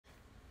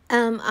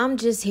I'm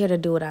just here to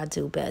do what I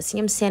do best. You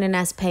know what I'm saying? And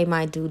that's pay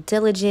my due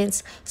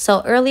diligence.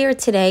 So earlier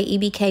today,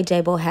 EBK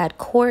JAAYBO had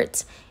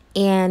court,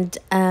 and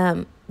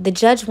the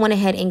judge went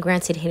ahead and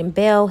granted him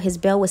bail. His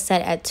bail was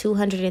set at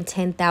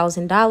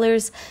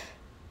 $210,000.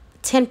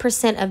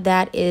 10% of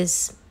that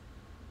is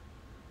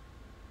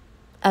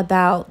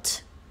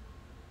about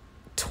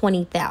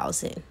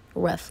 20,000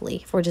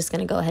 roughly. If we're just going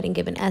to go ahead and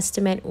give an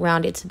estimate,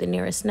 round it to the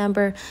nearest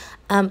number,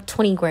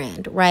 20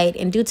 grand, right?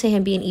 And due to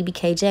him being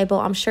EBK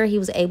JAAYBO, I'm sure he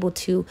was able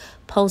to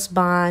post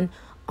bond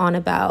on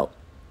about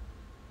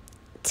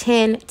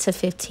 10 to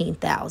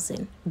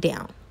 15,000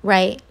 down,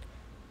 right?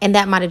 And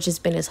that might have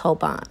just been his whole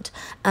bond.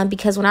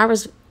 Because when I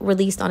was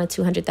released on a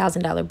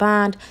 $200,000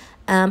 bond,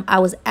 I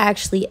was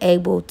actually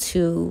able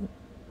to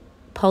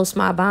post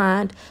my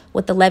bond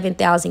with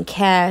 11,000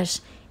 cash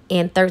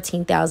and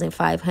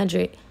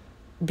 13,500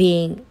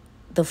 being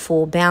the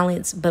full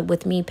balance. But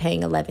with me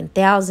paying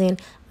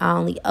 11,000, I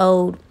only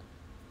owed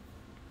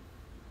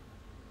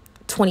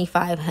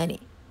 2,500.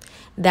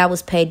 That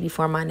was paid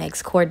before my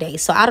next court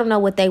date. So I don't know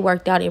what they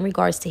worked out in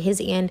regards to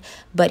his end,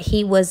 but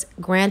he was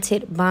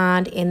granted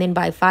bond, and then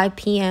by 5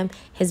 p.m.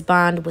 his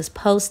bond was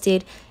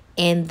posted,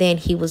 and then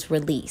he was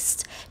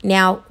released.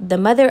 Now, the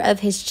mother of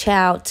his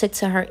child took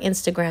to her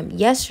Instagram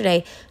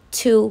yesterday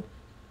to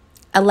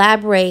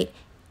elaborate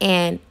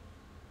and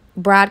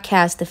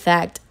broadcast the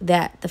fact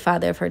that the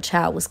father of her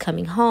child was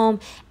coming home,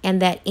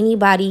 and that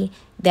anybody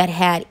that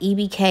had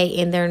EBK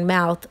in their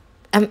mouth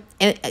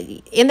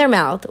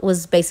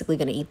was basically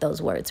going to eat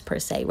those words per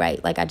se,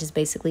 right? Like I just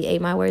basically ate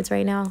my words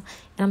right now. And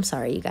I'm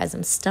sorry, you guys,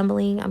 I'm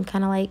stumbling. I'm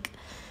kind of like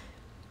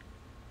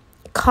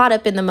caught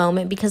up in the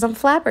moment because I'm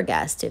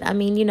flabbergasted. I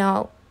mean,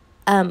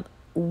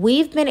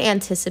 we've been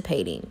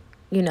anticipating,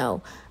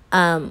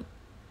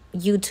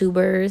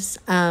 YouTubers,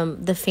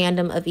 the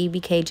fandom of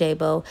EBK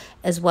JAAYBO,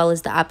 as well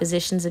as the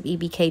oppositions of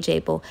EBK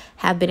JAAYBO,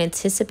 have been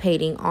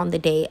anticipating on the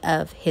day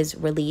of his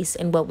release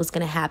and what was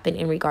going to happen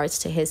in regards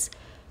to his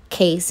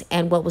case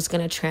and what was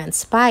going to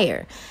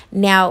transpire.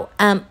 Now,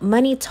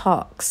 money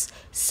talks.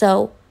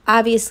 So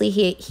obviously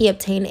he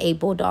obtained a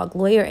bulldog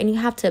lawyer, and you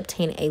have to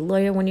obtain a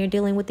lawyer when you're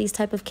dealing with these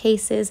type of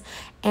cases.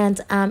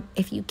 And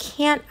if you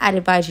can't, I'd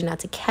advise you not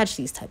to catch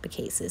these type of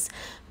cases,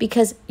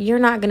 because you're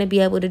not going to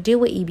be able to do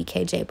what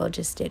EBK JAAYBO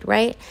just did,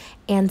 right?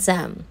 And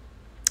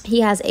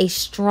he has a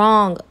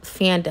strong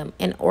fandom,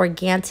 an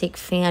organic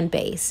fan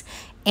base.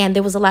 And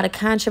there was a lot of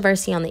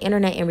controversy on the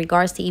internet in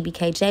regards to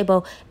EBK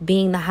JAAYBO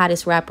being the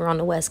hottest rapper on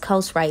the West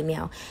Coast right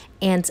now.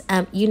 And,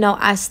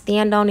 I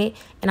stand on it,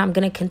 and I'm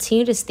going to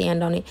continue to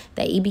stand on it,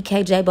 that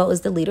EBK JAAYBO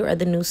is the leader of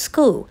the new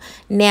school.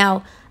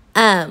 Now,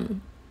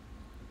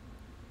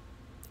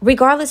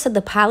 regardless of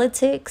the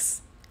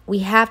politics, we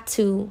have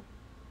to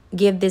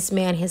give this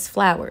man his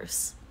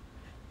flowers.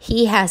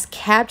 He has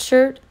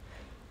captured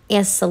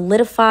and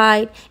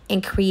solidified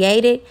and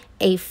created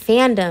a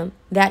fandom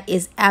that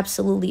is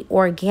absolutely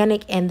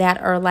organic, and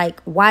that are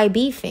like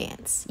YB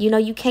fans.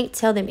 You can't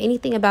tell them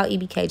anything about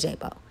EBK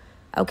JAAYBO,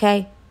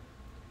 okay?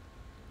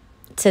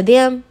 To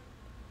them,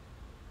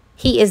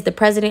 he is the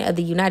president of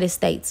the United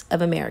States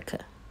of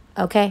America,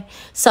 okay?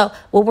 So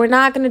what we're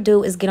not going to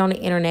do is get on the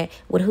internet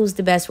with who's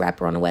the best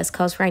rapper on the West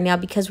Coast right now,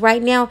 because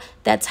right now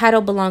that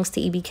title belongs to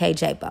EBK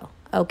JAAYBO,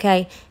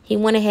 okay? He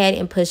went ahead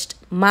and pushed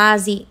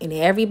Mozzie and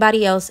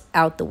everybody else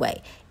out the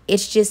way.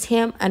 It's just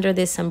him under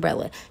this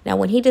umbrella. Now,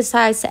 when he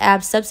decides to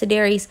add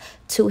subsidiaries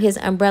to his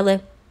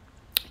umbrella,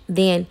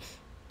 then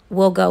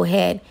we'll go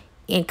ahead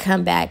and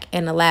come back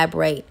and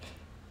elaborate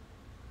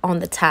on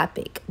the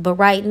topic. But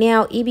right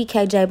now,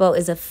 EBK JAAYBO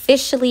is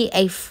officially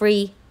a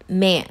free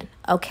man,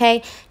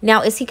 okay?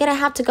 Now, is he going to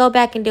have to go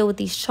back and deal with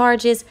these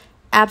charges?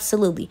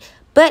 Absolutely.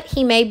 But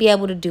he may be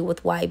able to do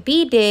what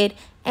YB did,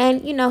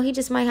 and, he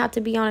just might have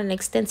to be on an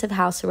extensive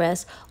house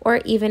arrest or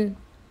even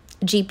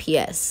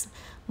GPS.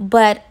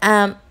 But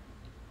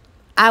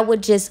I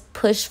would just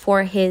push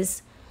for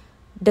his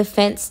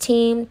defense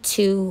team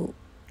to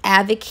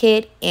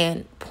advocate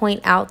and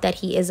point out that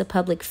he is a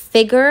public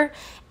figure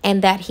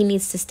and that he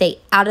needs to stay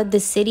out of the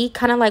city,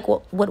 kind of like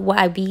what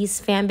YB's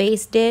fan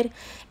base did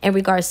in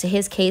regards to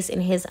his case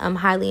and his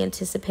highly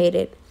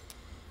anticipated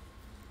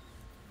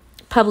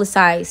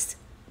publicized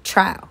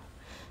trial.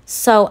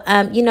 So,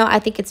 I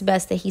think it's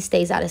best that he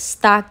stays out of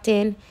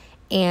Stockton.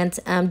 And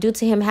due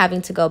to him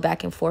having to go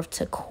back and forth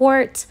to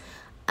court,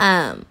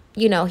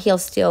 he'll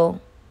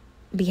still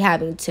be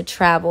having to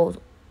travel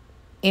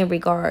in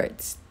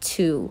regards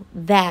to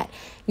that.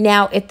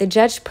 Now, if the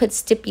judge puts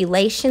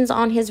stipulations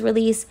on his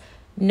release,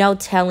 no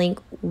telling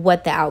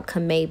what the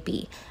outcome may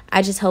be.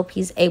 I just hope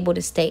he's able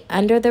to stay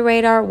under the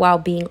radar while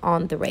being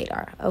on the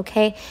radar,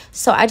 okay?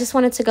 So I just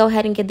wanted to go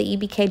ahead and give the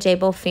EBK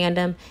JAAYBO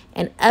fandom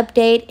an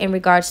update in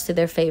regards to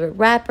their favorite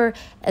rapper,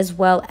 as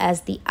well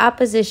as the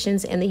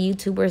oppositions and the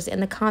YouTubers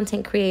and the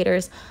content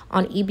creators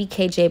on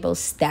EBK JAAYBO's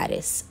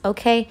status,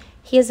 okay?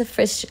 He is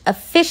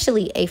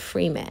officially a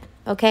free man,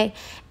 okay?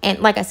 And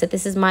like I said,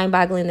 this is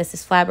mind-boggling. This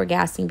is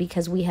flabbergasting,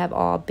 because we have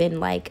all been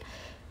like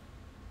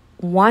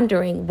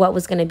wondering what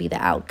was going to be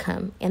the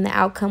outcome. And the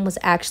outcome was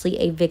actually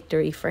a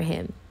victory for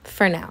him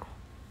for now.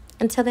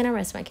 Until then, I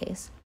rest my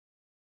case.